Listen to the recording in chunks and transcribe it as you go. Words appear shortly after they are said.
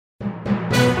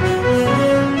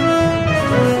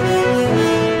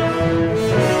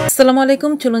আসসালামু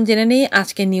আলাইকুম। চলুন জেনে নেই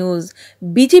আজকে নিউজ।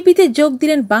 বিজেপিতে যোগ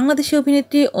দিলেন বাংলাদেশি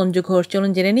অভিনেত্রী অঞ্জু ঘোষ।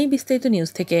 চলুন জেনে নেই বিস্তারিত নিউজ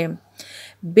থেকে।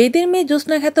 বেদের মেয়ে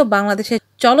জ্যোৎস্না খ্যাত বাংলাদেশের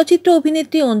চলচ্চিত্র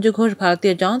অভিনেত্রী অঞ্জু ঘোষ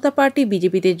ভারতীয় জনতা পার্টি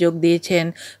বিজেপিতে যোগ দিয়েছেন।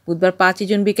 বুধবার 5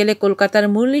 জুন বিকেলে কলকাতার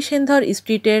মুরলী সেনধর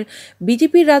স্ট্রিটের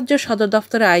বিজেপির রাজ্য সদর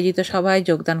দফতরে আয়োজিত সভায়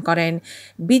যোগদান করেন।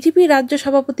 বিজেপির রাজ্য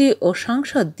সভাপতি ও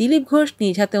সাংসদ দিলীপ ঘোষ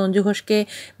নিজ হাতে অঞ্জু ঘোষকে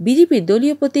বিজেপির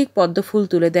দলীয় প্রতীক পদ্মফুল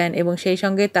তুলে দেন এবং সেই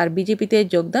সঙ্গে তার বিজেপিতে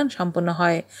যোগদান সম্পন্ন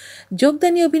হয়।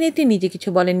 যোগদানী অভিনেত্রী নিজে কিছু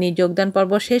বলেননি। যোগদান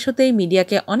পর্ব শেষ হতেই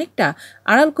মিডিয়াকে অনেকটা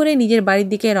আড়াল করে নিজের বাড়ির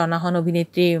দিকে রওনা হন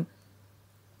অভিনেত্রী।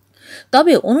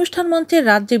 তবে অনুষ্ঠান মঞ্চের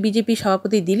রাজ্য বিজেপি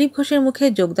সভাপতি দিলীপ ঘোষের মুখে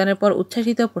যোগদানের পর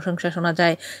উচ্ছ্বাসিত প্রশংসা শোনা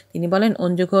যায়। তিনি বলেন,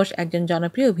 অঞ্জু ঘোষ একজন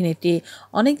জনপ্রিয় অভিনেত্রী।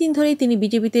 অনেকদিন ধরেই তিনি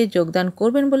বিজেপিতে যোগদান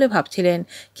করবেন বলে ভাবছিলেন,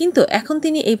 কিন্তু এখন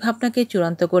তিনি এই ভাবনাকে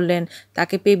চূড়ান্ত করলেন।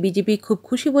 তাকে পেয়ে বিজেপি খুব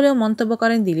খুশি বলেও মন্তব্য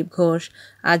করেন দিলীপ ঘোষ।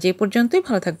 আজ এ পর্যন্তই।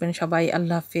 ভালো থাকবেন সবাই।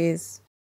 আল্লাহ হাফেজ।